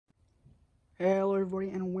Hello everybody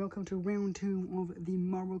and welcome to round 2 of the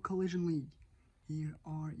Marble Collision League. Here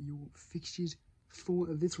are your fixtures for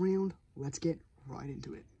this round. Let's get right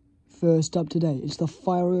into it. First up today, it's the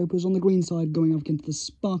Fire Opals on the green side going up against the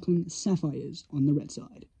Sparkling Sapphires on the red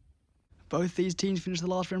side. Both these teams finished the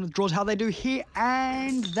last round with draws. How they do here,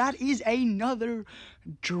 and that is another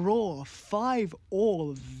draw.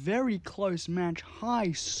 5-all, very close match,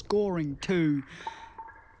 high scoring too,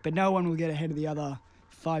 but no one will get ahead of the other.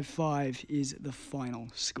 5-5 is the final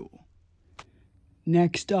score.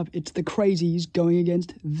 Next up, it's the Crazies going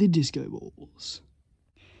against the Disco Balls.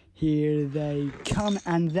 Here they come,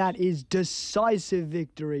 and that is decisive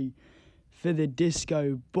victory for the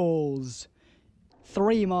Disco Balls.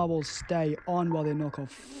 3 marbles stay on while they knock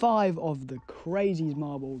off 5 of the Crazies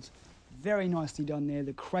marbles. Very nicely done there.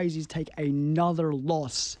 The Crazies take another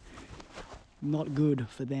loss. Not good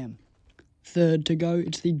for them. Third to go,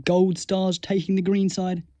 it's the Gold Stars taking the green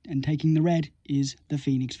side, and taking the red is the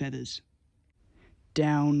Phoenix Feathers.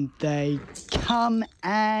 Down they come,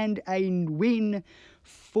 and a win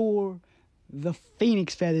for the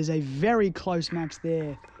Phoenix Feathers. A very close match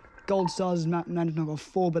there. Gold Stars managed to knock off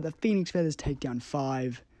 4, but the Phoenix Feathers take down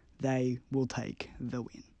 5. They will take the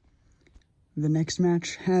win. The next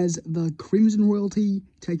match has the Crimson Royalty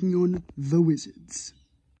taking on the Wizards.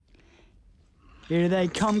 Here they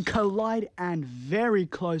come, collide, and very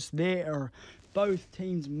close there. Both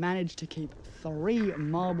teams managed to keep 3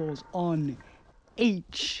 marbles on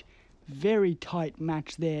each. Very tight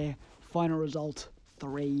match there. Final result,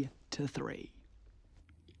 3-3.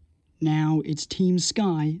 Now it's Team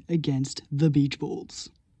Sky against the Beach Balls.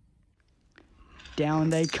 Down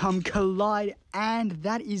they come, collide, and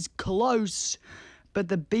that is close. But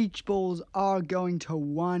the Beach Balls are going to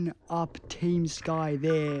one-up Team Sky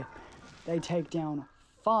there. They take down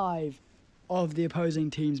 5 of the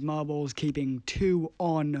opposing team's marbles, keeping 2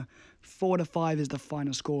 on. 4-5 is the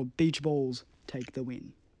final score. Beach Balls take the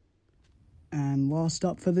win. And last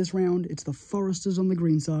up for this round, it's the Foresters on the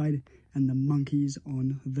green side and the Monkeys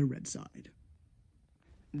on the red side.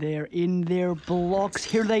 They're in their blocks.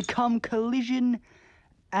 Here they come, collision.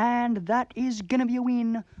 And that is going to be a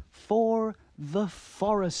win for the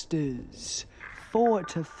Foresters.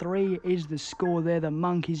 4-3 is the score there. The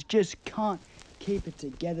Monkeys just can't keep it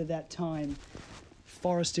together that time.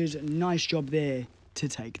 Foresters, nice job there to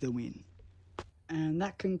take the win. And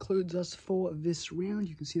that concludes us for this round.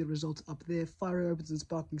 You can see the results up there. Fire Opals and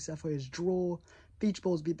Sparkling Sapphires draw. Beach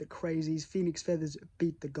Balls beat the Crazies. Phoenix Feathers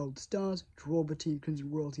beat the Gold Stars. Draw between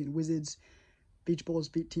Crimson Royalty and Wizards. Beach Balls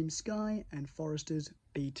beat Team Sky. And Foresters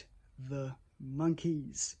beat the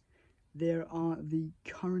Monkeys. There are the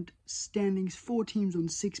current standings. 4 teams on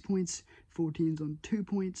 6 points. 4 teams on 2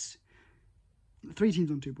 points. 3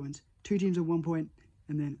 teams on 2 points. 2 teams on 1 point.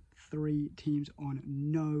 And then 3 teams on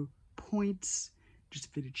no points. Just a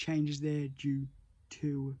bit of changes there due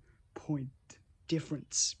to point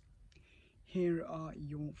difference. Here are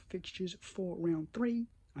your fixtures for round 3.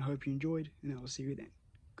 I hope you enjoyed, and I will see you then.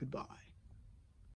 Goodbye.